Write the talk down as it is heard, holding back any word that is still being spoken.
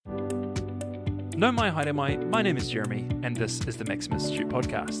No mai haere mai, my name is Jeremy, and this is the Maxim Institute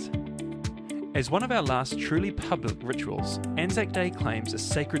podcast. As one of our last truly public rituals, Anzac Day claims a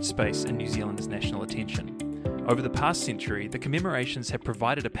sacred space in New Zealand's national attention. Over the past century, the commemorations have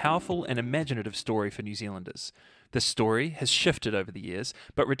provided a powerful and imaginative story for New Zealanders. This story has shifted over the years,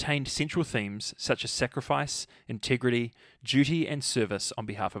 but retained central themes such as sacrifice, integrity, duty, and service on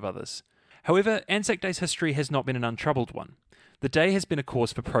behalf of others. However, Anzac Day's history has not been an untroubled one. The day has been a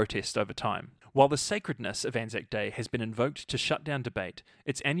cause for protest over time. While the sacredness of Anzac Day has been invoked to shut down debate,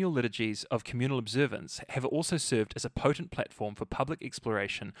 its annual liturgies of communal observance have also served as a potent platform for public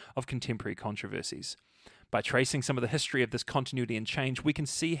exploration of contemporary controversies. By tracing some of the history of this continuity and change, we can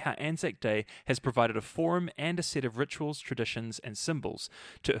see how Anzac Day has provided a forum and a set of rituals, traditions, and symbols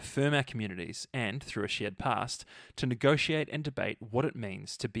to affirm our communities and, through a shared past, to negotiate and debate what it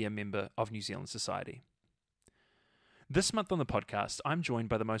means to be a member of New Zealand society. This month on the podcast, I'm joined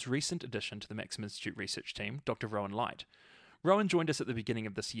by the most recent addition to the Maxim Institute research team, Dr. Rowan Light. Rowan joined us at the beginning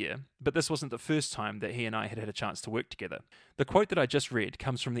of this year, but this wasn't the first time that he and I had had a chance to work together. The quote that I just read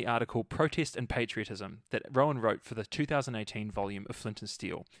comes from the article Protest and Patriotism that Rowan wrote for the 2018 volume of Flint and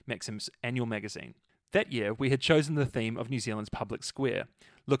Steel, Maxim's annual magazine. That year, we had chosen the theme of New Zealand's public square,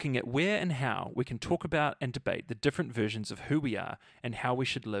 looking at where and how we can talk about and debate the different versions of who we are and how we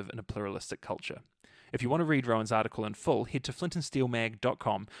should live in a pluralistic culture. If you want to read Rowan's article in full, head to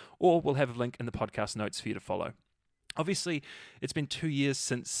flintandsteelmag.com, or we'll have a link in the podcast notes for you to follow. Obviously, it's been 2 years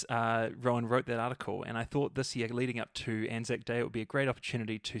since Rowan wrote that article, and I thought this year, leading up to Anzac Day, it would be a great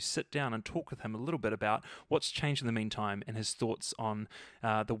opportunity to sit down and talk with him a little bit about what's changed in the meantime and his thoughts on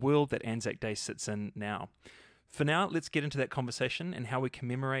the world that Anzac Day sits in now. For now, let's get into that conversation and how we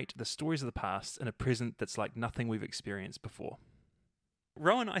commemorate the stories of the past in a present that's like nothing we've experienced before.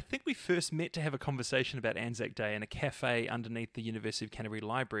 Rowan, I think we first met to have a conversation about Anzac Day in a cafe underneath the University of Canterbury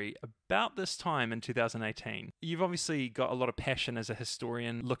Library about this time in 2018. You've obviously got a lot of passion as a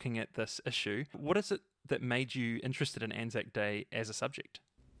historian looking at this issue. What is it that made you interested in Anzac Day as a subject?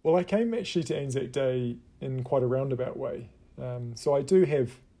 Well, I came actually to Anzac Day in quite a roundabout way. So I do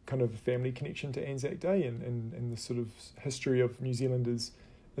have kind of a family connection to Anzac Day and the sort of history of New Zealanders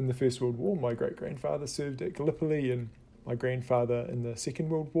in the First World War. My great-grandfather served at Gallipoli and my grandfather in the Second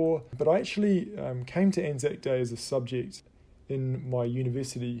World War. But I actually came to Anzac Day as a subject in my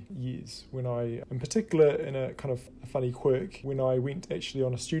university years when I, in particular, in a kind of a funny quirk, when I went actually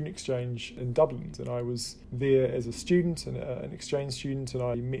on a student exchange in Dublin. And I was there as a student, and an exchange student, and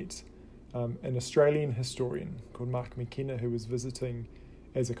I met an Australian historian called Mark McKenna, who was visiting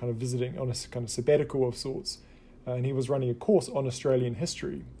as a kind of visiting on a kind of sabbatical of sorts. And he was running a course on Australian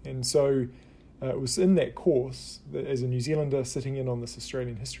history. And so it was in that course, that as a New Zealander sitting in on this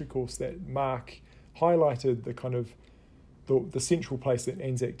Australian history course, that Mark highlighted the kind of the central place that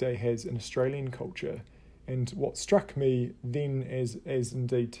Anzac Day has in Australian culture. And what struck me then, as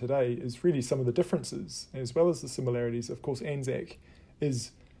indeed today, is really some of the differences as well as the similarities. Of course, Anzac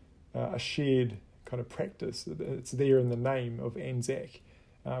is a shared kind of practice. It's there in the name of Anzac.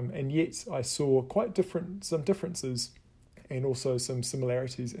 And yet I saw some differences and also some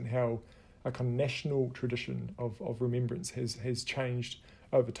similarities in how a kind of national tradition of remembrance has changed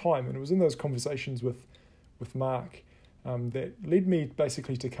over time. And it was in those conversations with Mark that led me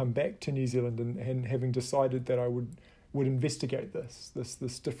basically to come back to New Zealand and having decided that I would investigate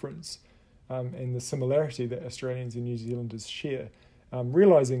this difference and the similarity that Australians and New Zealanders share,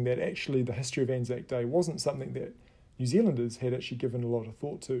 realising that actually the history of Anzac Day wasn't something that New Zealanders had actually given a lot of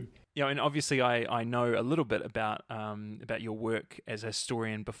thought to. Yeah, and obviously I know a little bit about your work as a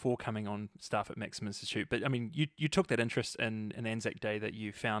historian before coming on staff at Maxim Institute. But I mean, you took that interest in Anzac Day that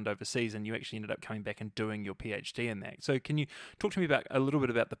you found overseas, and you actually ended up coming back and doing your PhD in that. So can you talk to me about a little bit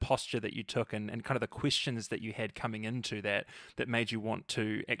about the posture that you took and kind of the questions that you had coming into that made you want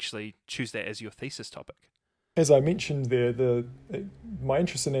to actually choose that as your thesis topic? As I mentioned there, my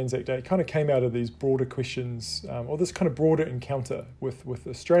interest in Anzac Day kind of came out of these broader questions, or this kind of broader encounter with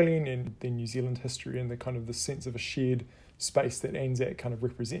Australian and then New Zealand history and the kind of the sense of a shared space that Anzac kind of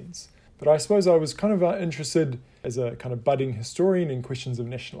represents. But I suppose I was kind of interested as a kind of budding historian in questions of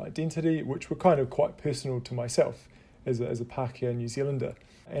national identity, which were kind of quite personal to myself as a Pākehā New Zealander.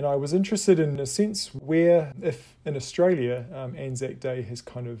 And I was interested in a sense where, if in Australia, Anzac Day has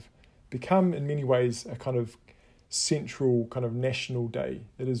kind of become in many ways a kind of central kind of national day.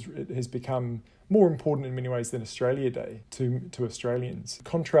 It has become more important in many ways than Australia Day to Australians.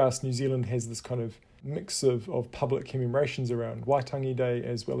 Contrast, New Zealand has this kind of mix of public commemorations around Waitangi Day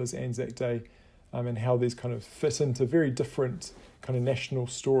as well as Anzac Day, and how these kind of fit into very different kind of national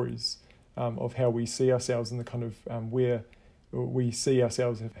stories of how we see ourselves and the kind of where we see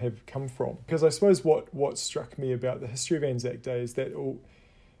ourselves have come from. Because I suppose what struck me about the history of Anzac Day is that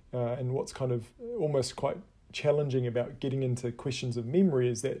and what's kind of almost quite challenging about getting into questions of memory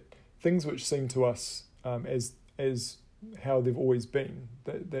is that things which seem to us as how they've always been,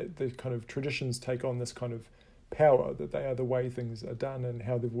 that the kind of traditions take on this kind of power, that they are the way things are done and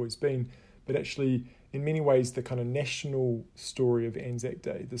how they've always been, but actually in many ways the kind of national story of Anzac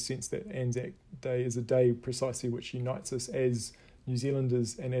Day, the sense that Anzac Day is a day precisely which unites us as New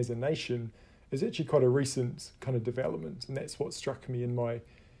Zealanders and as a nation, is actually quite a recent kind of development. And that's what struck me in my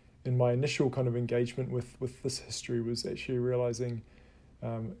initial kind of engagement with this history, was actually realising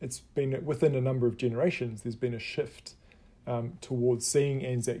it's been within a number of generations, there's been a shift towards seeing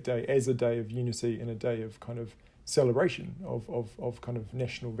Anzac Day as a day of unity and a day of kind of celebration of kind of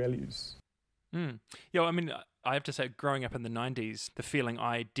national values. Yeah, I mean, I have to say, growing up in the 90s, the feeling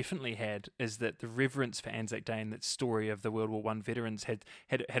I definitely had is that the reverence for Anzac Day and that story of the World War I veterans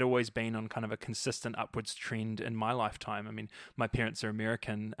had always been on kind of a consistent upwards trend in my lifetime. I mean, my parents are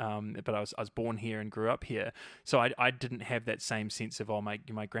American, but I was born here and grew up here, so I didn't have that same sense of,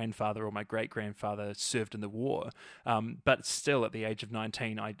 my grandfather or my great-grandfather served in the war. But still, at the age of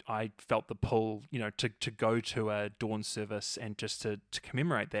 19, I felt the pull, to go to a dawn service and just to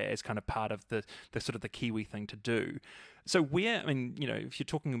commemorate that as kind of part of the sort of the Kiwi thing to do. So if you're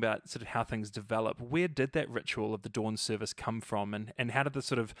talking about sort of how things develop, where did that ritual of the dawn service come from, and how did the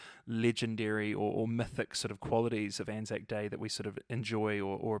sort of legendary or mythic sort of qualities of Anzac Day that we sort of enjoy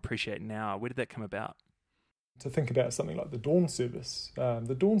or appreciate now, where did that come about? To think about something like the dawn service.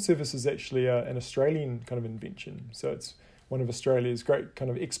 The dawn service is actually an Australian kind of invention. So it's one of Australia's great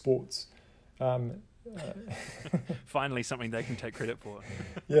kind of exports. Finally, something they can take credit for.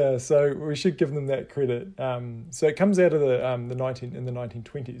 Yeah, so we should give them that credit. So it comes out of the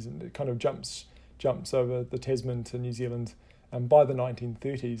 1920s, and it kind of jumps over the Tasman to New Zealand by the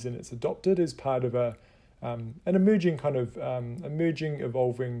 1930s, and it's adopted as part of an emerging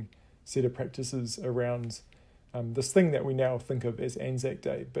evolving set of practices around this thing that we now think of as Anzac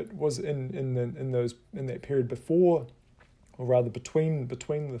Day, but was in that period before, or rather between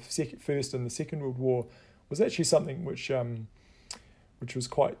the First and the Second World War, was actually something which was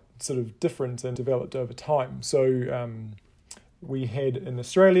quite sort of different and developed over time. So we had in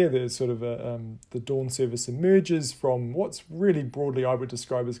Australia, there's sort of the dawn service emerges from what's really broadly I would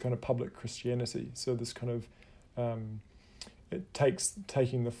describe as kind of public Christianity. So this kind of it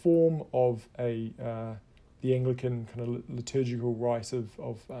taking the form of the Anglican kind of liturgical rite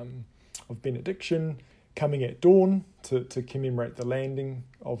of benediction, coming at dawn to commemorate the landing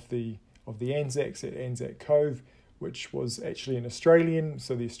of the Anzacs at Anzac Cove, which was actually an Australian.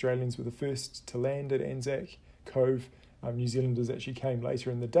 So the Australians were the first to land at Anzac Cove. New Zealanders actually came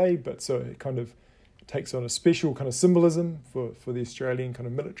later in the day, but so it kind of takes on a special kind of symbolism for the Australian kind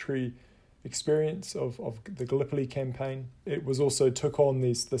of military experience of the Gallipoli campaign. It was also took on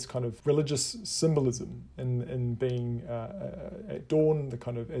this kind of religious symbolism in being at dawn, the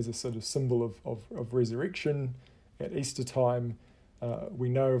kind of as a sort of symbol of resurrection. At Easter time, we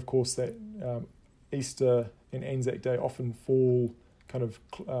know, of course, that Easter and Anzac Day often fall kind of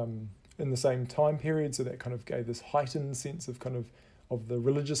in the same time period, so that kind of gave this heightened sense of kind of the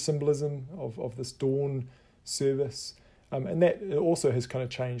religious symbolism of this dawn service. And that also has kind of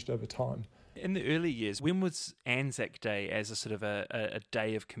changed over time. In the early years, when was Anzac Day as a sort of a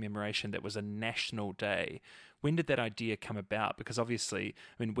day of commemoration that was a national day? When did that idea come about? Because obviously,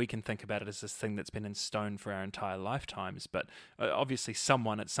 we can think about it as this thing that's been in stone for our entire lifetimes, but obviously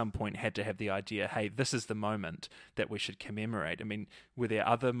someone at some point had to have the idea, hey, this is the moment that we should commemorate. Were there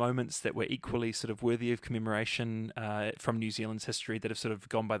other moments that were equally sort of worthy of commemoration from New Zealand's history that have sort of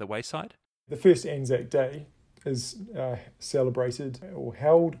gone by the wayside? The first Anzac Day is celebrated or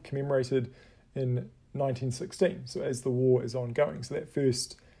commemorated in 1916, so as the war is ongoing. So that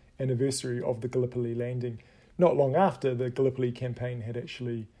first anniversary of the Gallipoli landing, not long after the Gallipoli campaign had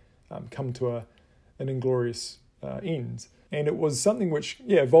actually come to an inglorious end. And it was something which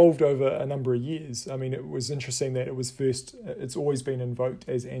evolved over a number of years. It was interesting that it's always been invoked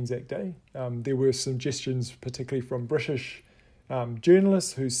as Anzac Day. There were suggestions, particularly from British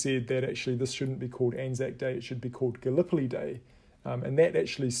journalists, who said that actually this shouldn't be called Anzac Day, it should be called Gallipoli Day. And that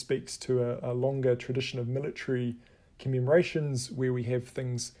actually speaks to a longer tradition of military commemorations where we have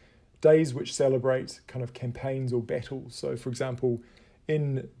days which celebrate kind of campaigns or battles. So, for example,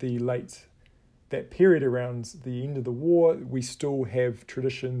 in that period around the end of the war, we still have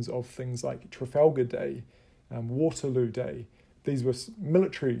traditions of things like Trafalgar Day, Waterloo Day. These were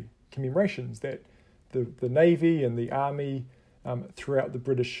military commemorations that the Navy and the Army throughout the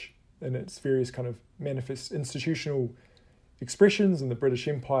British in its various kind of institutional expressions and the British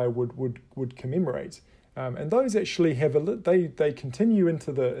Empire would commemorate. And those actually they continue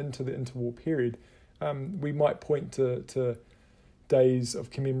into the interwar period. We might point to days of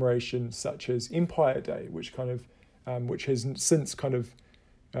commemoration such as Empire Day, which has since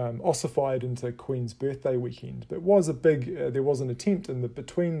ossified into Queen's Birthday weekend. But there was an attempt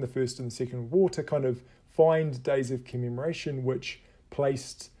between the First and the Second World War to kind of find days of commemoration which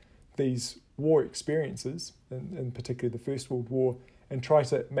placed these war experiences, in particular the First World War, and try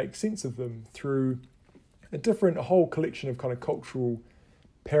to make sense of them through a whole collection of kind of cultural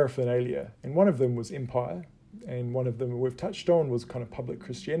paraphernalia. And one of them was empire, and one of them we've touched on was kind of public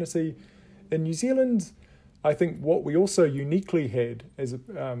Christianity. In New Zealand, I think what we also uniquely had,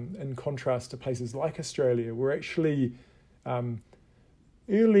 in contrast to places like Australia, were actually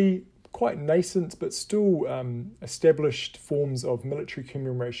early, quite nascent, but still established forms of military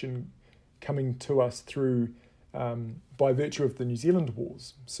commemoration coming to us through by virtue of the New Zealand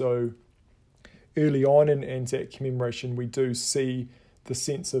Wars. So early on in Anzac commemoration, we do see the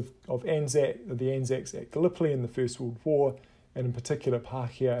sense of Anzac, the Anzacs at Gallipoli in the First World War, and in particular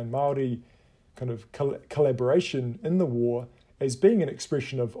Pākehā and Māori kind of collaboration in the war as being an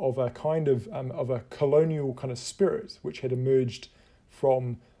expression of a kind of a colonial kind of spirit which had emerged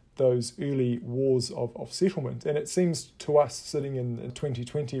from those early wars of settlement. And it seems to us, sitting in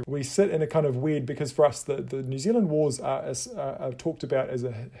 2020, we sit in a kind of weird, because for us the New Zealand wars are talked about as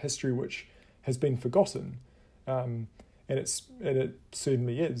a history which has been forgotten, and it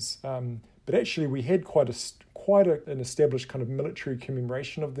certainly is. But actually we had quite an established kind of military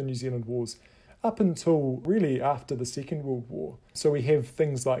commemoration of the New Zealand wars up until really after the Second World War. So we have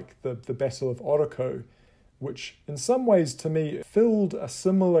things like the Battle of Ōroko, which in some ways to me filled a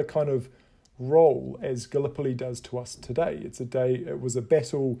similar kind of role as Gallipoli does to us today. It was a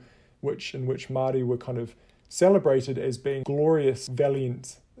battle in which Māori were kind of celebrated as being glorious,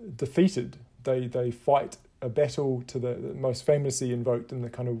 valiant, defeated. They fight a battle to the most famously invoked in the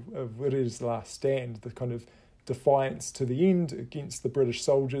kind of Wire's Last Stand, the kind of defiance to the end against the British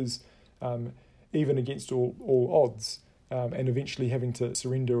soldiers, even against all odds, and eventually having to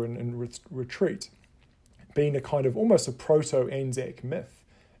surrender and retreat, being a kind of almost a proto-Anzac myth.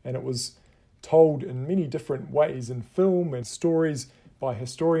 And it was told in many different ways in film and stories by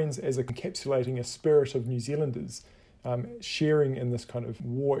historians as encapsulating a spirit of New Zealanders sharing in this kind of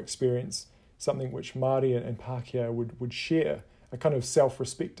war experience, something which Māori and Pākehā would share, a kind of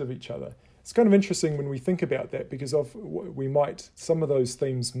self-respect of each other. It's kind of interesting when we think about that, because some of those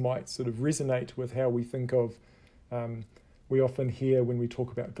themes might sort of resonate with how we think of, we often hear when we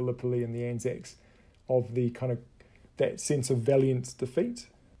talk about Gallipoli and the Anzacs, of the kind of that sense of valiant defeat.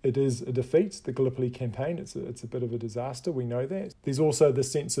 It is a defeat, the Gallipoli campaign. It's a bit of a disaster, we know that. There's also the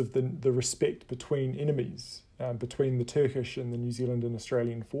sense of the respect between enemies, between the Turkish and the New Zealand and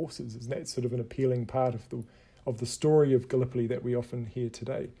Australian forces. And that's sort of an appealing part of the story of Gallipoli that we often hear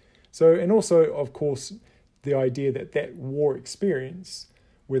today. So, and also, of course, the idea that war experience,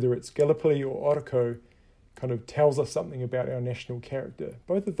 whether it's Gallipoli or Ōroko, kind of tells us something about our national character.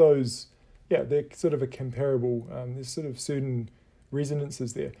 Both of those, they're sort of a comparable, there's sort of certain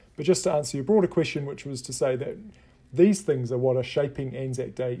resonances there. But just to answer your broader question, which was to say that these things are what are shaping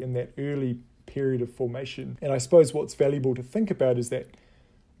Anzac Day in that early period of formation. And I suppose what's valuable to think about is that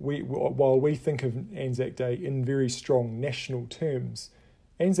while we think of Anzac Day in very strong national terms,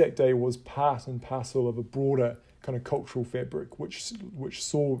 Anzac Day was part and parcel of a broader kind of cultural fabric, which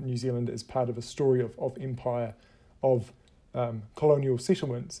saw New Zealand as part of a story of empire, of colonial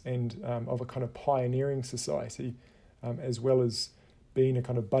settlements, and of a kind of pioneering society, as well as being a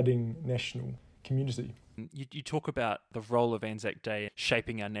kind of budding national community. You talk about the role of Anzac Day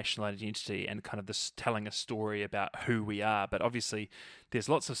shaping our national identity and kind of this telling a story about who we are, but obviously there's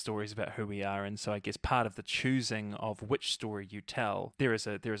lots of stories about who we are, and so I guess part of the choosing of which story you tell, there is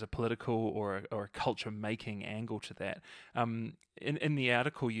a political or a culture making angle to that. In the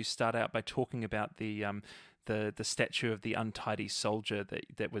article, you start out by talking about the statue of the untidy soldier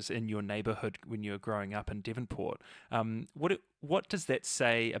that was in your neighbourhood when you were growing up in Devonport. What does that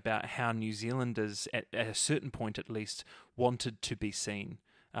say about how New Zealanders, at a certain point at least, wanted to be seen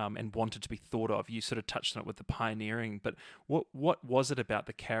and wanted to be thought of? You sort of touched on it with the pioneering, but what was it about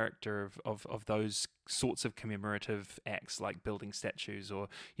the character of those sorts of commemorative acts, like building statues or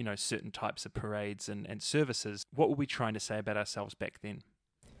certain types of parades and services? What were we trying to say about ourselves back then?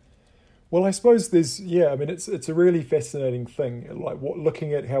 Well, I suppose it's a really fascinating thing, like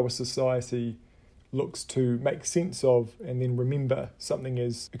looking at how a society looks to make sense of and then remember something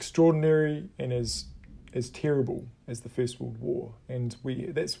as extraordinary and as terrible as the First World War. And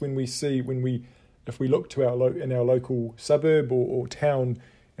that's when we if we look to in our local suburb or town,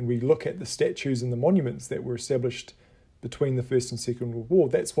 and we look at the statues and the monuments that were established between the First and Second World War,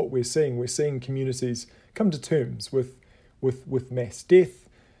 that's what we're seeing. We're seeing communities come to terms with mass death,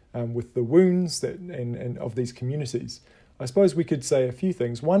 with the wounds and of these communities. I suppose we could say a few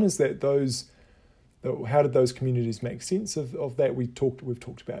things. One is that how did those communities make sense of that? We've talked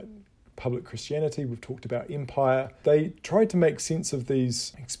about public Christianity, we've talked about empire. They tried to make sense of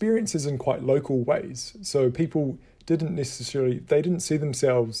these experiences in quite local ways. So people didn't see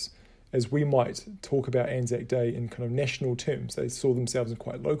themselves as we might talk about Anzac Day in kind of national terms. They saw themselves in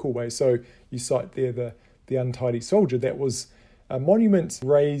quite local ways. So you cite there the untidy soldier. That was a monument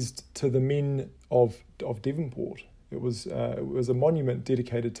raised to the men of Devonport. It was a monument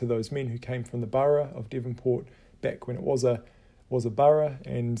dedicated to those men who came from the borough of Devonport back when it was a borough,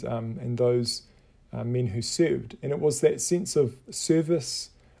 and those men who served. And it was that sense of service,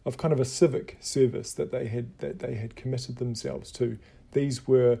 of kind of a civic service that they had committed themselves to. These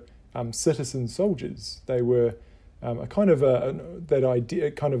were citizen soldiers. They were I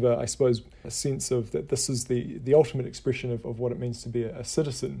suppose, a sense of that this is the ultimate expression of what it means to be a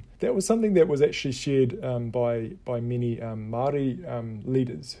citizen. That was something that was actually shared by many Māori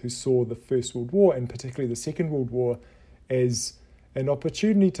leaders who saw the First World War and particularly the Second World War as an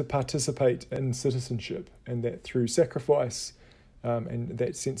opportunity to participate in citizenship, and that through sacrifice and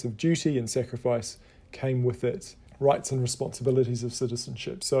that sense of duty and sacrifice came with it rights and responsibilities of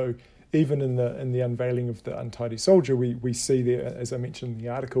citizenship. So even in the unveiling of the untidy soldier, we see there, as I mentioned in the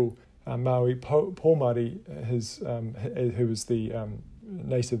article, Maui Pōmari, who was the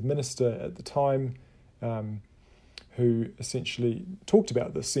native minister at the time, who essentially talked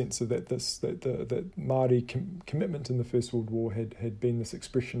about this sense of that Māori commitment in the First World War had been this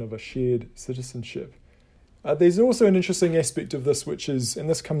expression of a shared citizenship. There's also an interesting aspect of this, which is, and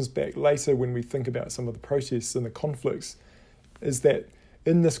this comes back later when we think about some of the protests and the conflicts, is that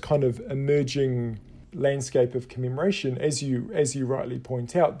in this kind of emerging landscape of commemoration, as you rightly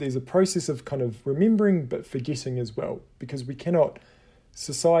point out, there's a process of kind of remembering but forgetting as well, because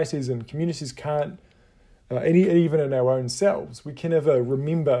societies and communities can't, even in our own selves, we can never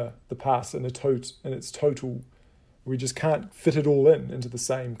remember the past in its total. We just can't fit it all into the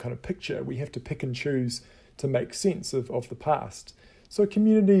same kind of picture. We have to pick and choose to make sense of the past. So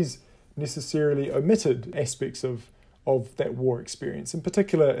communities necessarily omitted aspects of that war experience. In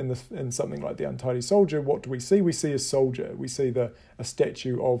particular, in something like the untidy soldier, what do we see? We see a soldier. We see a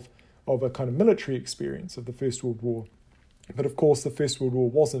statue of a kind of military experience of the First World War. But of course, the First World War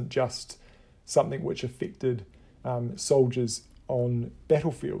wasn't just something which affected soldiers on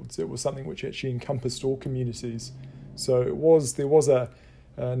battlefields. It was something which actually encompassed all communities. So there was a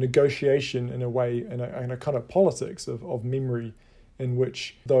negotiation in a way, and a kind of politics of memory, in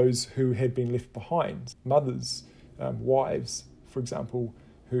which those who had been left behind, mothers, wives, for example,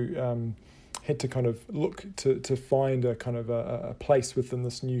 who had to kind of look to find a kind of a place within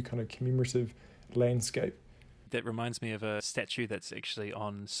this new kind of commemorative landscape. That reminds me of a statue that's actually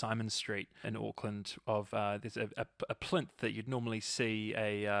on Simon Street in Auckland. There's a plinth that you'd normally see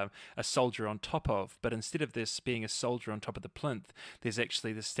a soldier on top of, but instead of this being a soldier on top of the plinth, there's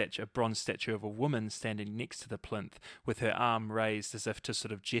actually this statue, a bronze statue of a woman standing next to the plinth with her arm raised as if to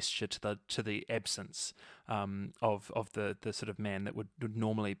sort of gesture to the absence of the sort of man that would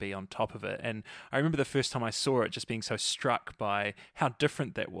normally be on top of it. And I remember the first time I saw it just being so struck by how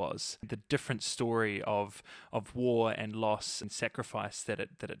different that was, the different story of war and loss and sacrifice that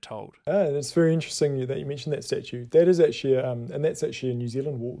it told. And it's very interesting that you mentioned that statue. That is actually and that's actually a New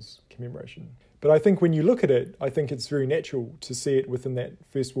Zealand Wars commemoration. But I think when you look at it, I think it's very natural to see it within that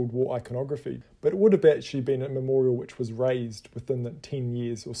First World War iconography. But it would have actually been a memorial which was raised within the 10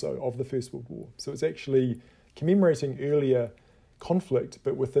 years or so of the First World War. So it's actually commemorating earlier conflict,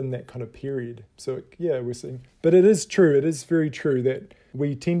 but within that kind of period. So we're seeing. But it is true. It is very true that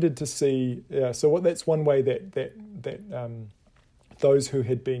we tended to see. That's one way that those who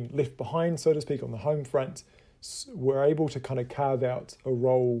had been left behind, so to speak, on the home front, were able to kind of carve out a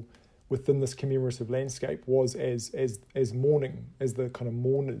role within this commemorative landscape, was as mourning, as the kind of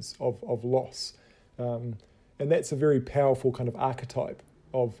mourners of loss, and that's a very powerful kind of archetype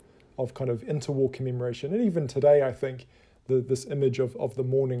of kind of interwar commemoration. And even today, I think this image of the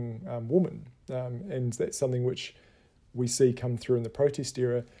mourning woman, and that's something which we see come through in the protest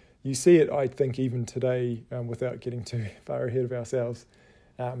era. You see it, I think, even today, without getting too far ahead of ourselves,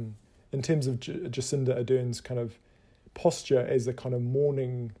 in terms of Jacinda Ardern's kind of posture as a kind of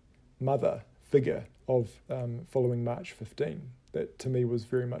mourning mother figure of following March 15. That to me was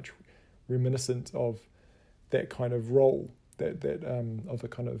very much reminiscent of that kind of role that of a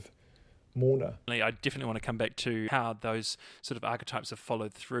kind of mourner. I definitely want to come back to how those sort of archetypes have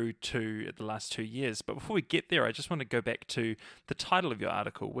followed through to the last 2 years. But before we get there, I just want to go back to the title of your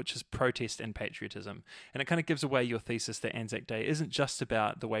article, which is Protest and Patriotism. And it kind of gives away your thesis that Anzac Day isn't just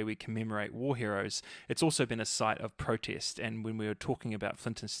about the way we commemorate war heroes. It's also been a site of protest. And when we were talking about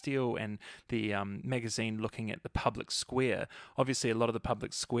Flint and Steel and the magazine looking at the public square, obviously a lot of the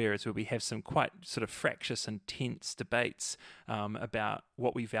public square is where we have some quite sort of fractious and tense debates about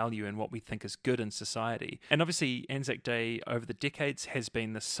what we value and what we think is good in society. And obviously Anzac Day over the decades has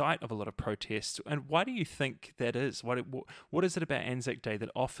been the site of a lot of protest. And why do you think that is? What is it about Anzac Day that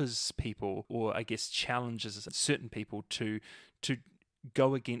offers people, or I guess challenges certain people to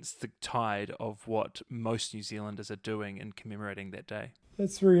go against the tide of what most New Zealanders are doing in commemorating that day?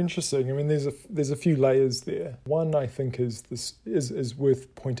 That's very interesting. I mean, there's a few layers there. One, I think, is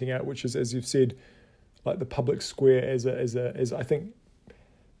worth pointing out, which is, as you've said, like the public square as I think,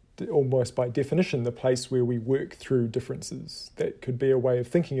 almost by definition, the place where we work through differences. That could be a way of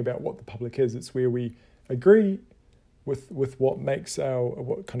thinking about what the public is. It's where we agree with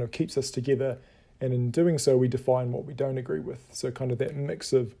what kind of keeps us together, and in doing so we define what we don't agree with. So kind of that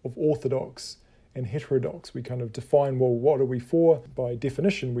mix of orthodox and heterodox. We kind of define, well, what are we for? By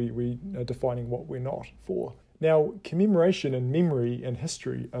definition, we are defining what we're not for. Now, commemoration and memory and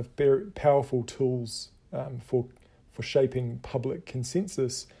history are very powerful tools for shaping public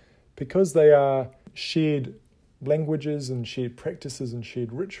consensus, because they are shared languages and shared practices and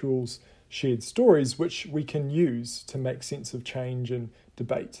shared rituals, shared stories, which we can use to make sense of change and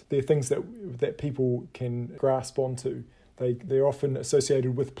debate. They're things that people can grasp onto. They're often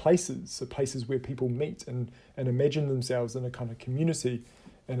associated with places, so places where people meet and imagine themselves in a kind of community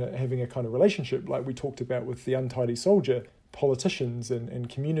and having a kind of relationship, like we talked about with the Untidy Soldier. Politicians and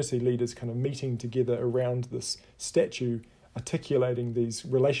community leaders kind of meeting together around this statue, articulating these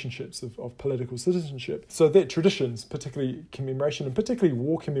relationships of political citizenship. So that traditions, particularly commemoration and particularly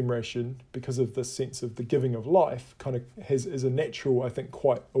war commemoration, because of this sense of the giving of life, kind of is a natural, I think,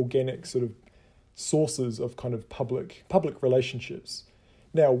 quite organic sort of sources of kind of public relationships.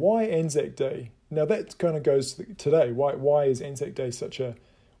 Now, why Anzac Day? Now that kind of goes to today. Why is Anzac Day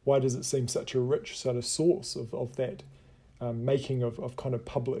why does it seem such a rich sort of source of that making of kind of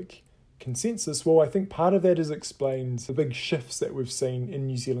public consensus? Well, I think part of that is explains the big shifts that we've seen in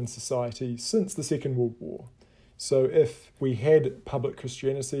New Zealand society since the Second World War. So if we had public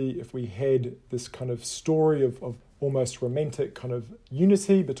Christianity, if we had this kind of story of almost romantic kind of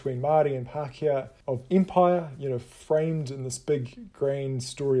unity between Māori and Pākehā, of empire, framed in this big grand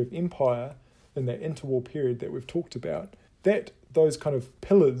story of empire in that interwar period that we've talked about, those kind of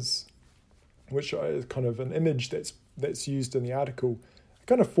pillars, which is kind of an image that's used in the article,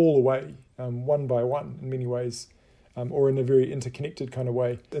 kind of fall away one by one in many ways, or in a very interconnected kind of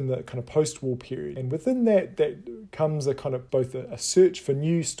way in the kind of post-war period. And within that comes a kind of both a search for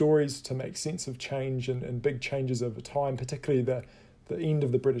new stories to make sense of change and big changes over time, particularly the end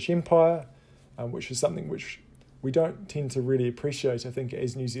of the British Empire, which is something which we don't tend to really appreciate, I think,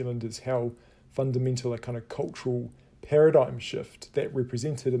 as New Zealanders, how fundamental a kind of cultural paradigm shift that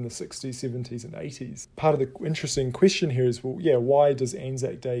represented in the 60s, 70s and 80s. Part of the interesting question here is, why does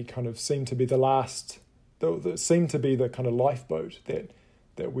Anzac Day kind of seem to be the kind of lifeboat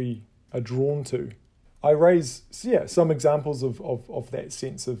that we are drawn to? I raise some examples of that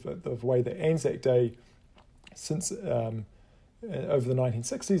sense of the way that Anzac Day, since over the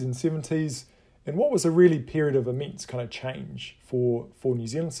 1960s and 70s, and what was a really period of immense kind of change for New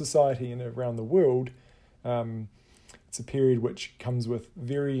Zealand society and around the world. It's a period which comes with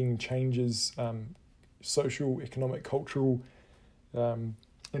varying changes, social, economic, cultural,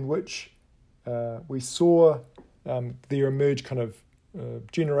 in which we saw there emerge kind of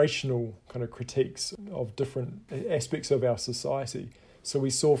generational kind of critiques of different aspects of our society. So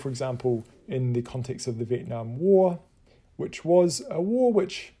we saw, for example, in the context of the Vietnam War, which was a war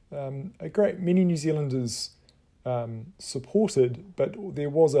which a great many New Zealanders supported, but there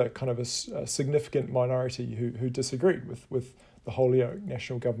was a kind of a significant minority who disagreed with the Holyoake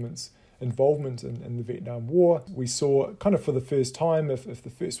National Government's involvement in the Vietnam War. We saw kind of for the first time, if the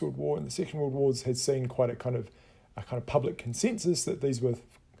First World War and the Second World Wars had seen quite a kind of public consensus that these were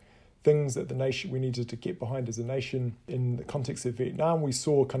things that the nation we needed to get behind as a nation. In the context of Vietnam, we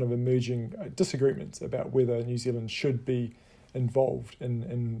saw kind of emerging disagreements about whether New Zealand should be involved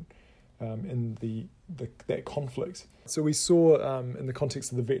in that conflict. So we saw in the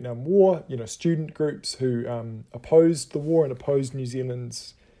context of the Vietnam War, student groups who opposed the war and opposed New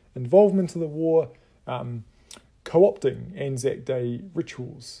Zealand's involvement in the war, co-opting Anzac Day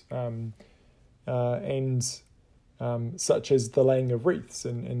rituals and such as the laying of wreaths,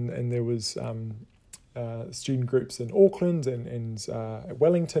 and there was student groups in Auckland and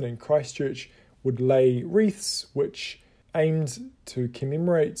Wellington and Christchurch would lay wreaths which aimed to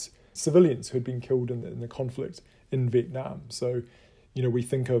commemorate civilians who had been killed in the conflict in Vietnam. So, we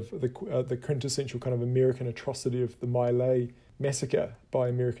think of the quintessential kind of American atrocity of the My Lai massacre by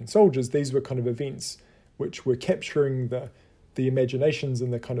American soldiers. These were kind of events which were capturing the imaginations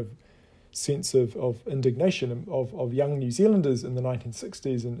and the kind of sense of indignation of young New Zealanders in the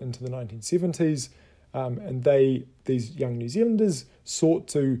 1960s and into the 1970s. And these young New Zealanders sought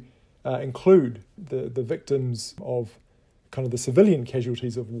to include the victims of kind of the civilian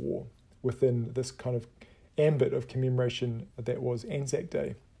casualties of war within this kind of ambit of commemoration that was Anzac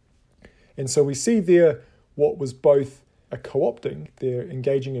Day. And so we see there what was both a co-opting, they're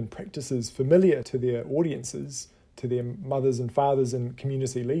engaging in practices familiar to their audiences, to their mothers and fathers and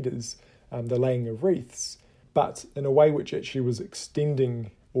community leaders, the laying of wreaths, but in a way which actually was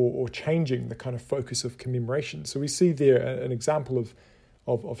extending or changing the kind of focus of commemoration. So we see there an example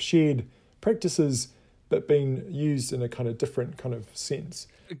of shared practices but being used in a kind of different kind of sense.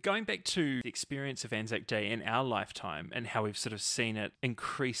 Going back to the experience of Anzac Day in our lifetime and how we've sort of seen it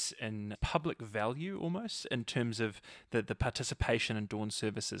increase in public value almost in terms of the participation in dawn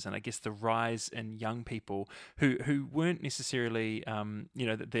services, and I guess the rise in young people who weren't necessarily,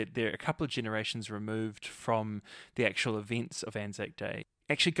 they're a couple of generations removed from the actual events of Anzac Day,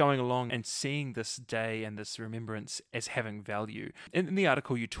 actually going along and seeing this day and this remembrance as having value. In the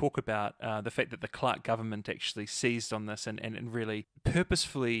article, you talk about the fact that the Clark government actually seized on this and really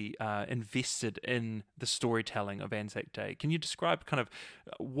purposefully invested in the storytelling of Anzac Day. Can you describe kind of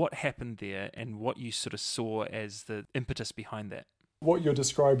what happened there and what you sort of saw as the impetus behind that? What you're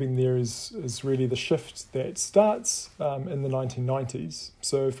describing there is really the shift that starts in the 1990s.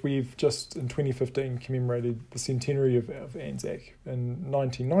 So if we've just in 2015 commemorated the centenary of Anzac, in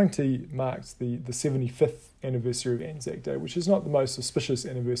 1990 marked the 75th anniversary of Anzac Day, which is not the most auspicious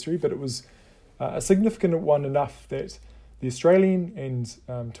anniversary, but it was a significant one enough that the Australian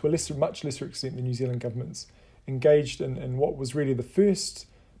and to a much lesser extent the New Zealand governments engaged in what was really the first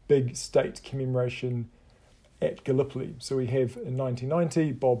big state commemoration at Gallipoli. So we have in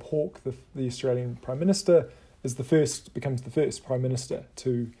 1990 Bob Hawke, the Australian Prime Minister, becomes the first Prime Minister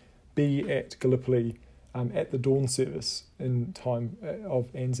to be at Gallipoli at the dawn service in time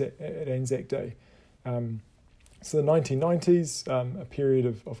of Anzac Day. So the 1990s, a period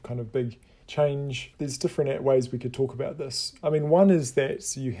of kind of big change. There's different ways we could talk about this. I mean, one is that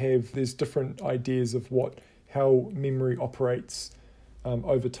there's different ideas of how memory operates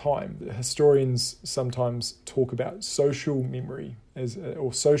over time. Historians sometimes talk about social memory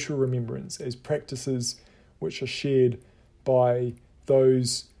or social remembrance as practices which are shared by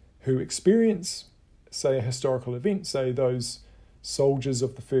those who experience, say, a historical event, say those soldiers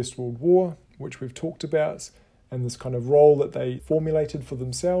of the First World War, which we've talked about, and this kind of role that they formulated for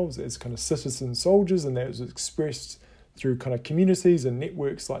themselves as kind of citizen soldiers, and that was expressed through kind of communities and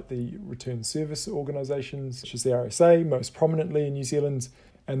networks like the return service organisations, such as the RSA, most prominently in New Zealand,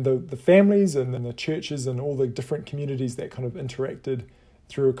 and the families and then the churches and all the different communities that kind of interacted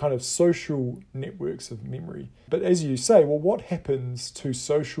through a kind of social networks of memory. But as you say, well, what happens to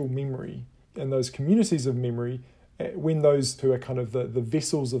social memory and those communities of memory when those who are kind of the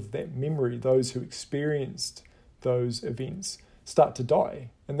vessels of that memory, those who experienced those events, start to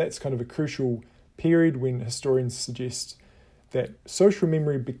die? And that's kind of a crucial period when historians suggest that social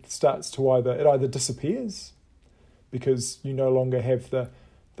memory starts to either disappears because you no longer have the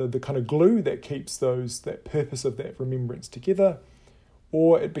kind of glue that keeps that purpose of that remembrance together,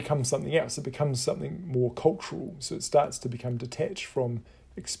 or it becomes something else. It becomes something more cultural. So it starts to become detached from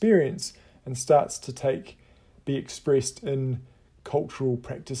experience and starts to be expressed in cultural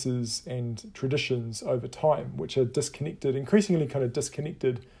practices and traditions over time, which are increasingly kind of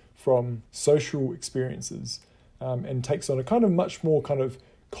disconnected from social experiences, and takes on a kind of much more kind of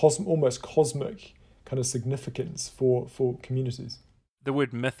almost cosmic kind of significance for communities. The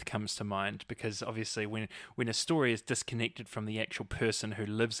word myth comes to mind because obviously when a story is disconnected from the actual person who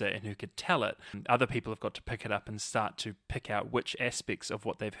lives it and who could tell it, other people have got to pick it up and start to pick out which aspects of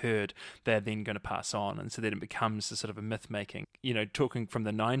what they've heard they're then going to pass on. And so then it becomes a sort of a myth making. Talking from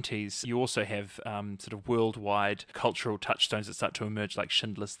the 90s, you also have sort of worldwide cultural touchstones that start to emerge like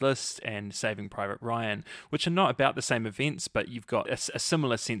Schindler's List and Saving Private Ryan, which are not about the same events, but you've got a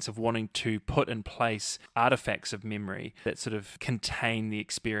similar sense of wanting to put in place artifacts of memory that sort of contain retain the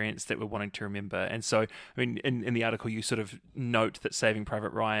experience that we're wanting to remember. And so, I mean, in the article, you sort of note that Saving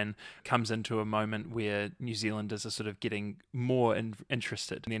Private Ryan comes into a moment where New Zealanders are sort of getting more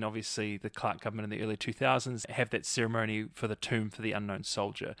interested. And then obviously the Clark government in the early 2000s have that ceremony for the tomb for the unknown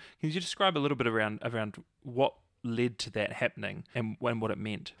soldier. Can you describe a little bit around what led to that happening and what it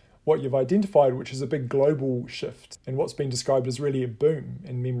meant? What you've identified, which is a big global shift, and what's been described as really a boom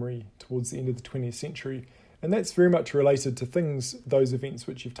in memory towards the end of the 20th century. And that's very much related to those events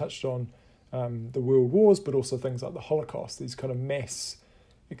which you've touched on, the world wars, but also things like the Holocaust, these kind of mass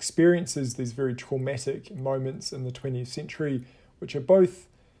experiences, these very traumatic moments in the 20th century, which are both,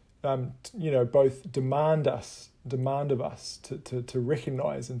 both demand of us to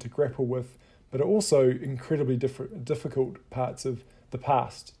recognise and to grapple with, but are also incredibly difficult parts of the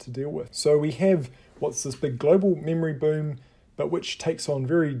past to deal with. So we have what's this big global memory boom, but which takes on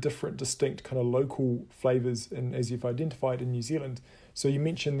very different, distinct kind of local flavours, and as you've identified in New Zealand. So you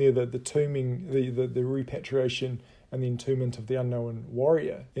mentioned there the tombing, the repatriation and the entombment of the unknown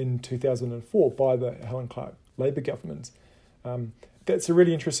warrior in 2004 by the Helen Clark Labour government. That's a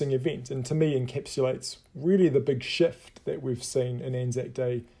really interesting event, and to me encapsulates really the big shift that we've seen in Anzac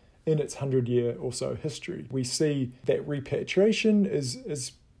Day in its 100-year or so history. We see that repatriation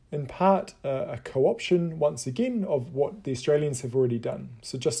is in part a co-option, once again, of what the Australians have already done.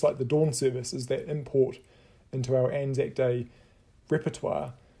 So just like the dawn service is that import into our Anzac Day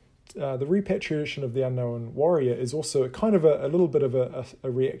repertoire, the repatriation of the unknown warrior is also kind of a little bit of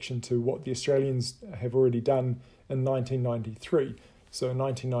a reaction to what the Australians have already done in 1993. So in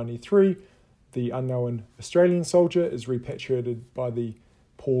 1993, the unknown Australian soldier is repatriated by the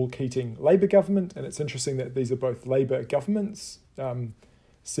Paul Keating Labour government, and it's interesting that these are both Labour governments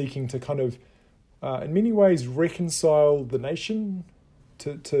seeking to kind of, in many ways, reconcile the nation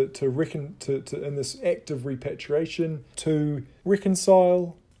to in this act of repatriation, to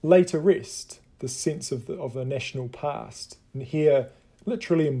reconcile, lay to rest the sense of the national past, and here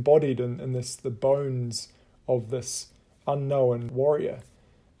literally embodied in the bones of this unknown warrior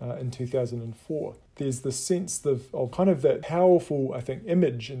in 2004. There's the sense of kind of that powerful, I think,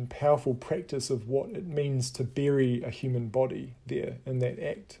 image and powerful practice of what it means to bury a human body there in that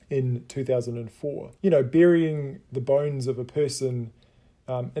act in 2004. Burying the bones of a person,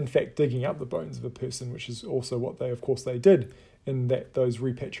 in fact, digging up the bones of a person, which is also what they did in those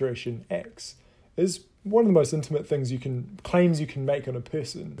repatriation acts, is one of the most intimate claims you can make on a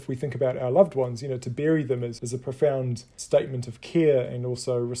person. If we think about our loved ones, to bury them is a profound statement of care and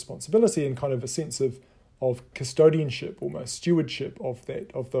also responsibility and kind of a sense of custodianship, almost stewardship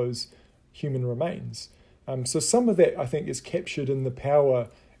of those human remains. So some of that, I think, is captured in the power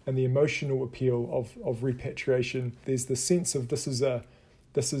and the emotional appeal of repatriation. There's the sense of this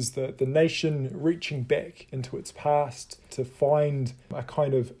is the nation reaching back into its past to find a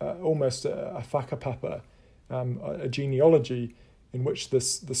kind of almost a whakapapa, a genealogy in which the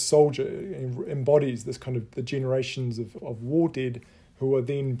soldier embodies this kind of the generations of war dead who are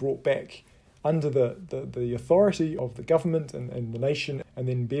then brought back under the authority of the government and the nation, and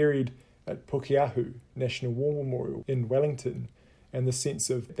then buried at Pukeahu National War Memorial in Wellington. And the sense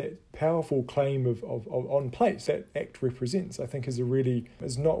of that powerful claim of on place that act represents, I think, is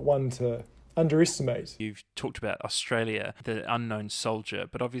not one to underestimate. You've talked about Australia, the unknown soldier,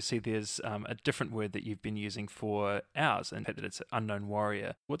 but obviously there's a different word that you've been using for ours, and the fact that it's unknown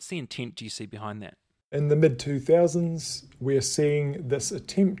warrior. What's the intent do you see behind that? In the mid-2000s, we're seeing this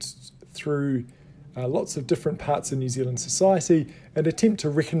attempt through lots of different parts of New Zealand society, an attempt to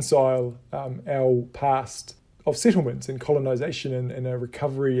reconcile our past of settlements and colonisation and a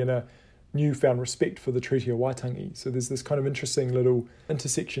recovery and a newfound respect for the Treaty of Waitangi. So there's this kind of interesting little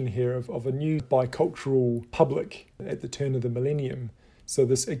intersection here of a new bicultural public at the turn of the millennium. So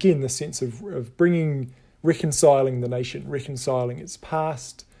this, again, the sense of reconciling the nation, reconciling its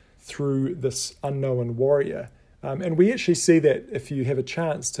past through this unknown warrior. And we actually see that if you have a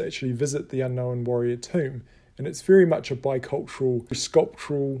chance to actually visit the unknown warrior tomb. And it's very much a bicultural,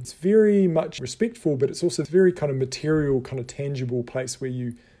 sculptural, it's very much respectful, but it's also a very kind of material, kind of tangible place where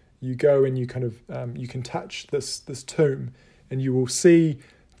you go and you kind of, you can touch this tomb and you will see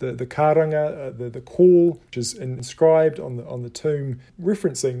the karanga, the call, which is inscribed on the tomb,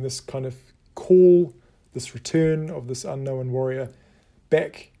 referencing this kind of call, this return of this unknown warrior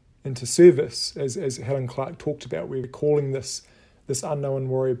back into service, as Helen Clark talked about. We're calling this unknown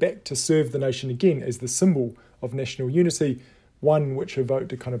warrior back to serve the nation again as the symbol of national unity, one which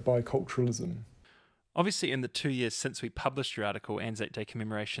evoked a kind of biculturalism. Obviously, in the 2 years since we published your article, Anzac Day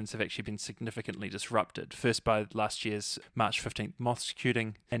commemorations have actually been significantly disrupted. First by last year's March 15th moth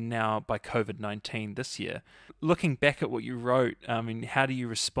shooting, and now by COVID-19 this year. Looking back at what you wrote, how do you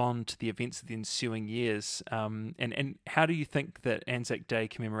respond to the events of the ensuing years? And how do you think that Anzac Day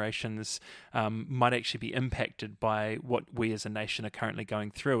commemorations might actually be impacted by what we as a nation are currently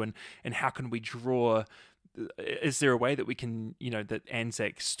going through? And how can we draw... Is there a way that we can, that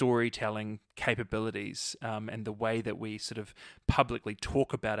Anzac storytelling capabilities and the way that we sort of publicly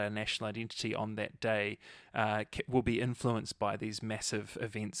talk about our national identity on that day will be influenced by these massive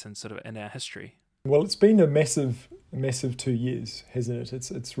events and sort of in our history? Well, it's been a massive 2 years, hasn't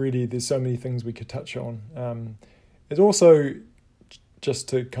it? It's really, there's so many things we could touch on. It's also, just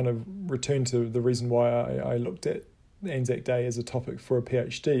to kind of return to the reason why I looked at Anzac Day as a topic for a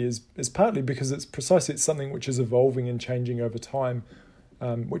PhD is partly because it's something which is evolving and changing over time,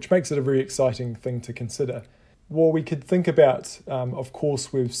 which makes it a very exciting thing to consider. Well, we could think about, of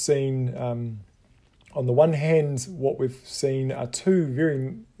course, we've seen, on the one hand, what we've seen are two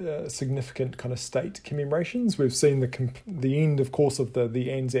very significant kind of state commemorations. We've seen the end, of course, of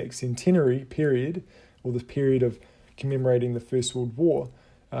the Anzac centenary period, or the period of commemorating the First World War,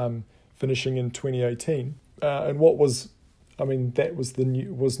 finishing in 2018. And that was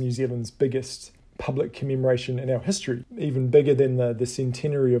New Zealand's biggest public commemoration in our history, even bigger than the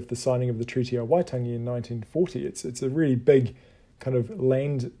centenary of the signing of the Treaty of Waitangi in 1940. It's a really big kind of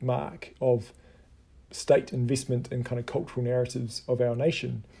landmark of state investment in kind of cultural narratives of our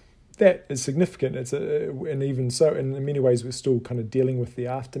nation. That is significant. And even so, in many ways, we're still kind of dealing with the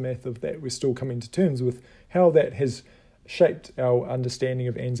aftermath of that. We're still coming to terms with how that has shaped our understanding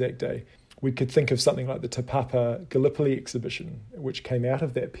of Anzac Day. We could think of something like the Te Papa Gallipoli exhibition, which came out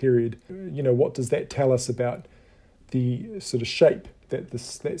of that period. What does that tell us about the sort of shape that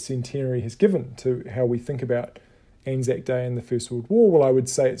that centenary has given to how we think about Anzac Day and the First World War? Well, I would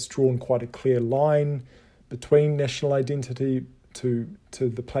say it's drawn quite a clear line between national identity to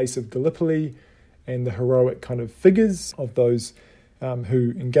the place of Gallipoli and the heroic kind of figures of those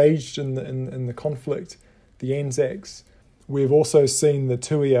who engaged in the conflict, the Anzacs. We've also seen the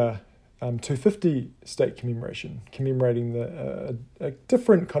Tuia 250 state commemoration, commemorating a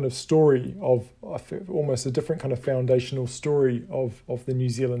different kind of story of almost a different kind of foundational story of the New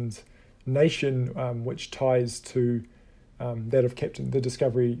Zealand nation, which ties to that of the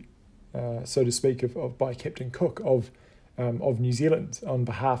discovery, so to speak, by Captain Cook of New Zealand on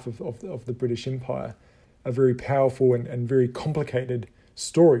behalf of the British Empire. A very powerful and very complicated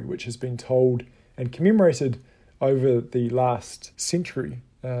story which has been told and commemorated over the last century.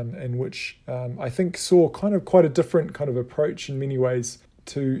 In which I think saw kind of quite a different kind of approach in many ways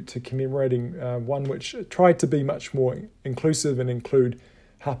to commemorating, one which tried to be much more inclusive and include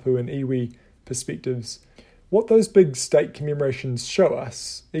hapu and iwi perspectives. What those big state commemorations show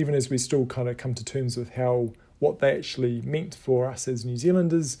us, even as we still kind of come to terms with what they actually meant for us as New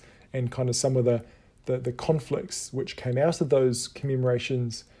Zealanders and kind of some of the conflicts which came out of those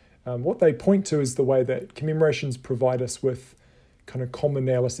commemorations, what they point to is the way that commemorations provide us with kind of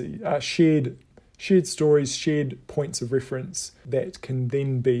commonality, shared stories, shared points of reference that can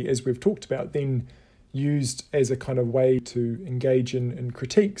then be, as we've talked about, then used as a kind of way to engage in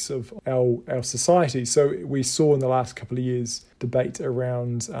critiques of our society. So we saw in the last couple of years debate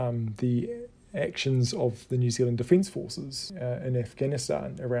around the actions of the New Zealand Defence Forces in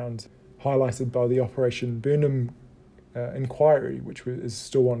Afghanistan, highlighted by the Operation Burnham inquiry, which is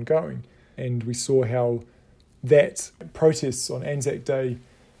still ongoing. And we saw how that protests on Anzac Day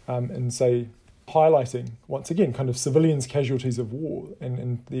and say highlighting once again kind of civilians' casualties of war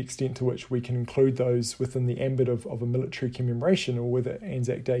and the extent to which we can include those within the ambit of a military commemoration, or whether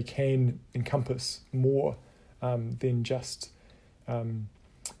Anzac Day can encompass more than just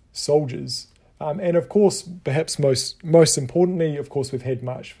soldiers. And of course, perhaps most importantly, of course, we've had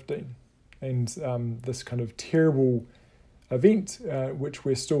March 15 and this kind of terrible event which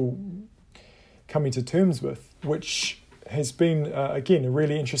we're still coming to terms with, which has been, again,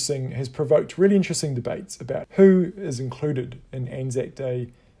 has provoked really interesting debates about who is included in Anzac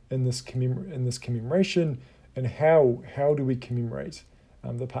Day in this commemoration, and how do we commemorate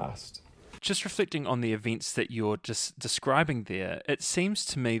the past. Just reflecting on the events that you're just describing there, it seems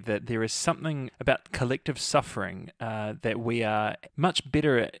to me that there is something about collective suffering that we are much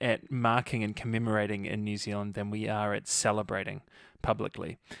better at marking and commemorating in New Zealand than we are at celebrating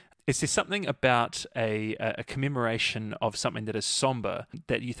publicly. Is there something about a commemoration of something that is somber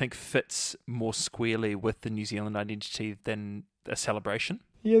that you think fits more squarely with the New Zealand identity than a celebration?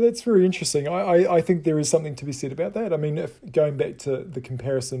 Yeah, that's very interesting. I think there is something to be said about that. I mean, going back to the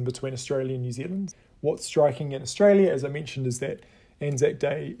comparison between Australia and New Zealand, what's striking in Australia, as I mentioned, is that Anzac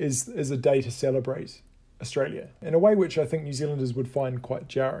Day is a day to celebrate Australia in a way which I think New Zealanders would find quite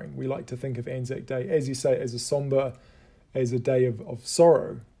jarring. We like to think of Anzac Day, as you say, as a sombre, as a day of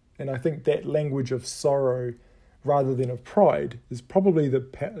sorrow. And I think that language of sorrow rather than of pride is probably the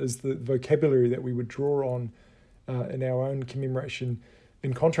vocabulary that we would draw on in our own commemoration,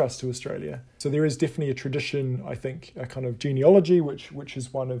 in contrast to Australia. So there is definitely a tradition, I think, a kind of genealogy, which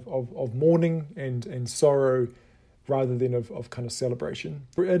is one of mourning and sorrow rather than of kind of celebration.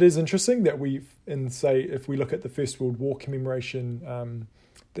 It is interesting that if we look at the First World War commemoration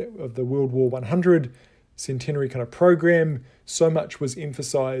of the World War 100 centenary kind of program, so much was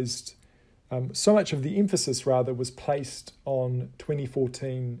emphasized, so much of the emphasis rather was placed on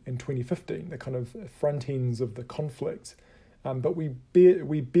 2014 and 2015, the kind of front ends of the conflict. But we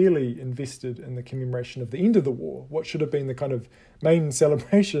barely invested in the commemoration of the end of the war, what should have been the kind of main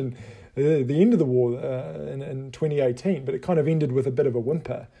celebration, the end of the war in 2018, but it kind of ended with a bit of a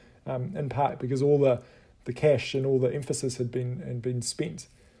whimper, in part because all the cash and all the emphasis had been spent,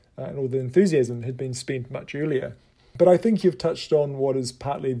 and all the enthusiasm had been spent much earlier. But I think you've touched on what is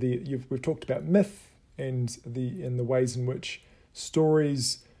partly we've talked about myth and the ways in which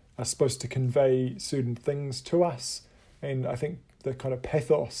stories are supposed to convey certain things to us. And I think the kind of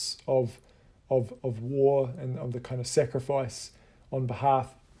pathos of war and of the kind of sacrifice on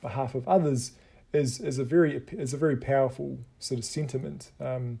behalf of others is a very powerful sort of sentiment.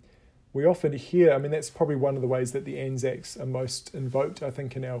 We often hear, that's probably one of the ways that the Anzacs are most invoked, I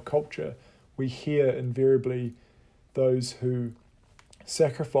think, in our culture. We hear invariably those who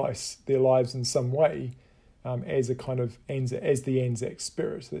sacrifice their lives in some way as a kind of as the Anzac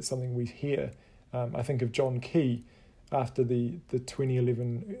spirit. That's something we hear. I think of John Key, after the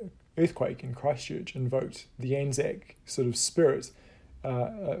 2011 earthquake in Christchurch, invoked the Anzac sort of spirit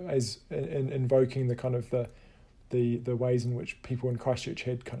as in invoking the kind of the ways in which people in Christchurch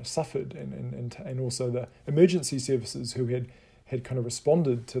had kind of suffered, and also the emergency services who had kind of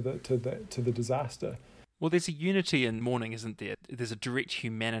responded to the disaster. Well, there's a unity in mourning, isn't there? There's a direct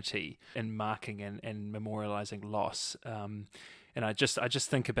humanity in marking and memorialising loss. And I just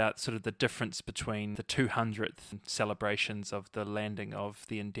think about sort of the difference between the 200th celebrations of the landing of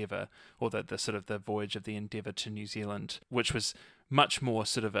the Endeavour, or the sort of the voyage of the Endeavour to New Zealand, which was much more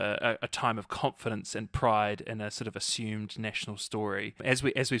sort of a time of confidence and pride in a sort of assumed national story. As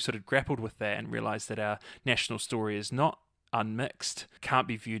we've sort of grappled with that and realised that our national story is not unmixed, can't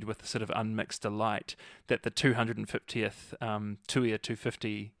be viewed with a sort of unmixed delight, that the 250th Tuia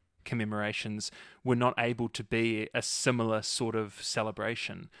 250 commemorations were not able to be a similar sort of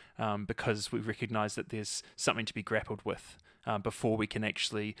celebration, because we recognise that there's something to be grappled with before we can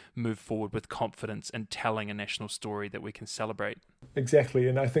actually move forward with confidence in telling a national story that we can celebrate. Exactly,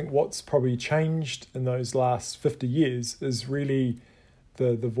 and I think what's probably changed in those last 50 years is really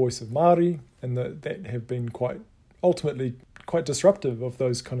the voice of Māori, and that have been ultimately quite disruptive of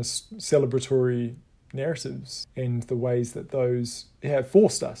those kind of celebratory narratives, and the ways that those have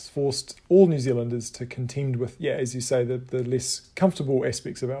forced all New Zealanders to contend with, as you say, the less comfortable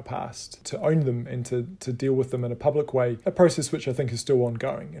aspects of our past, to own them and to deal with them in a public way, a process which I think is still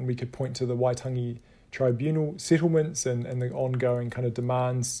ongoing. And we could point to the Waitangi Tribunal settlements and the ongoing kind of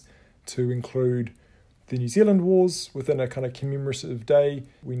demands to include the New Zealand Wars within a kind of commemorative day.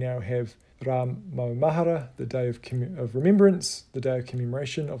 We now have Rā Maumahara, the day of remembrance, the day of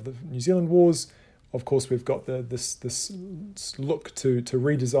commemoration of the New Zealand Wars. Of course, we've got this look to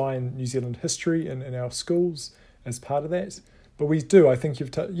redesign New Zealand history in our schools as part of that. But we do, I think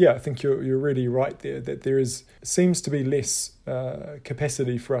I think you're really right there, that there seems to be less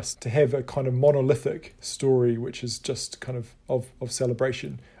capacity for us to have a kind of monolithic story which is just kind of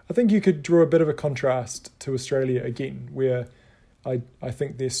celebration. I think you could draw a bit of a contrast to Australia again, where I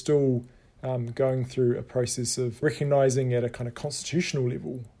think they're still going through a process of recognising at a kind of constitutional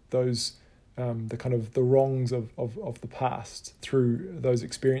level those the kind of the wrongs of the past through those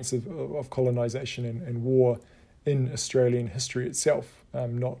experiences of colonisation and war in Australian history itself,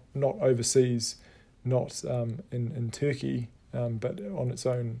 not overseas, not in Turkey, but on its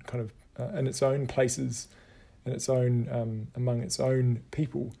own kind of in its own places, in its own among its own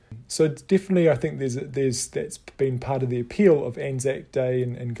people. So definitely, I think there's that's been part of the appeal of Anzac Day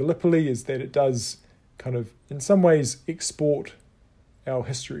in Gallipoli, is that it does kind of in some ways export our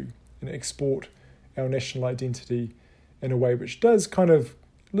history and export our national identity in a way which does kind of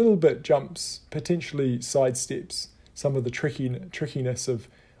a little bit potentially sidesteps some of the trickiness of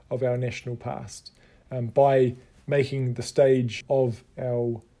our national past, by making the stage of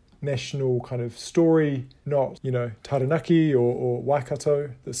our national kind of story not, Taranaki or Waikato,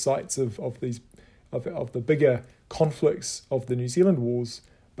 the sites of of the bigger conflicts of the New Zealand wars,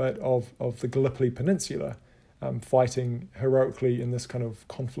 but of the Gallipoli Peninsula, fighting heroically in this kind of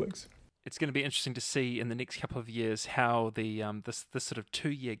conflict. It's going to be interesting to see in the next couple of years how the this sort of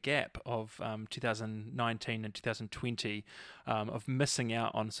 2-year gap of 2019 and 2020 of missing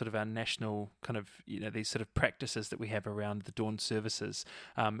out on sort of our national kind of, these sort of practices that we have around the dawn services,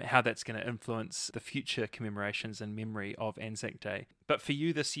 how that's going to influence the future commemorations and memory of Anzac Day. But for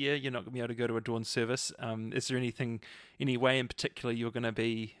you this year, you're not going to be able to go to a dawn service. Is there any way in particular you're going to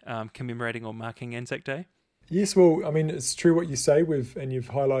be commemorating or marking Anzac Day? Yes, well, I mean, it's true what you say, and you've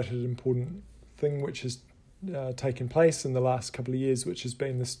highlighted an important thing which has taken place in the last couple of years, which has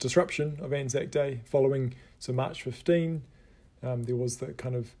been this disruption of Anzac Day following March 15. There was the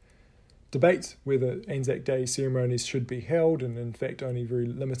kind of debate whether Anzac Day ceremonies should be held, and in fact only very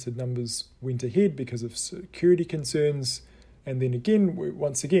limited numbers went ahead because of security concerns. And then again,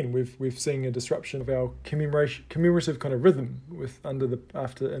 once again, we've seen a disruption of our commemorative kind of rhythm in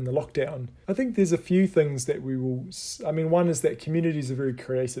the lockdown. I think there's a few things that we will. I mean, one is that communities are very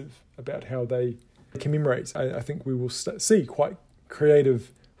creative about how they commemorate. I think we will see quite creative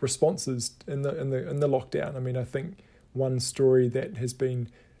responses in the lockdown. I mean, I think one story that has been,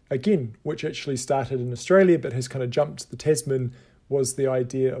 again, which actually started in Australia but has kind of jumped the Tasman, was the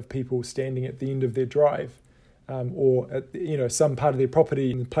idea of people standing at the end of their drive. Or at some part of their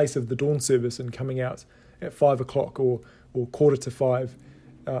property in place of the dawn service and coming out at 5 o'clock or 4:45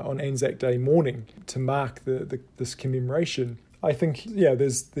 on Anzac Day morning to mark this commemoration. I think,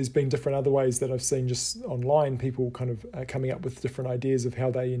 there's been different other ways that I've seen just online, people kind of coming up with different ideas of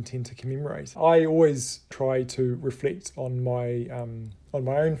how they intend to commemorate. I always try to reflect on my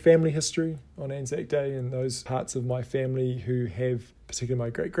own family history on Anzac Day and those parts of my family who have, particularly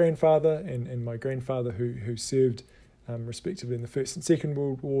my great-grandfather and my grandfather who served respectively in the First and Second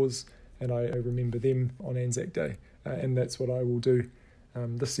World Wars, and I remember them on Anzac Day, and that's what I will do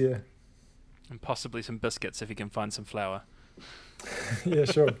this year. And possibly some biscuits if you can find some flour. Yeah,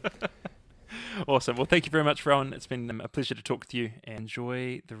 sure. Awesome. Well, thank you very much, Rowan. It's been a pleasure to talk with you, and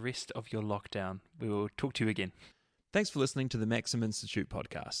enjoy the rest of your lockdown. We will talk to you again. Thanks for listening to the Maxim Institute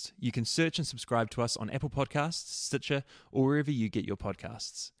podcast. You can search and subscribe to us on Apple Podcasts, Stitcher, or wherever you get your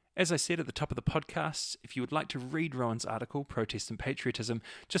podcasts. As I said at the top of the podcast, if you would like to read Rowan's article, Protest and Patriotism,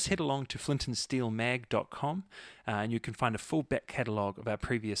 just head along to flintandsteelmag.com and you can find a full back catalogue of our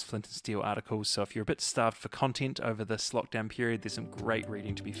previous Flint and Steel articles. So if you're a bit starved for content over this lockdown period, there's some great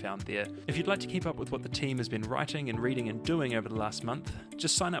reading to be found there. If you'd like to keep up with what the team has been writing and reading and doing over the last month,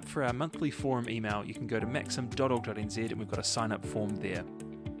 just sign up for our monthly forum email. You can go to maxim.org.nz and we've got a sign up form there.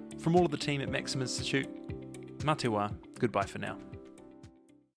 From all of the team at Maxim Institute, mā te wā, goodbye for now.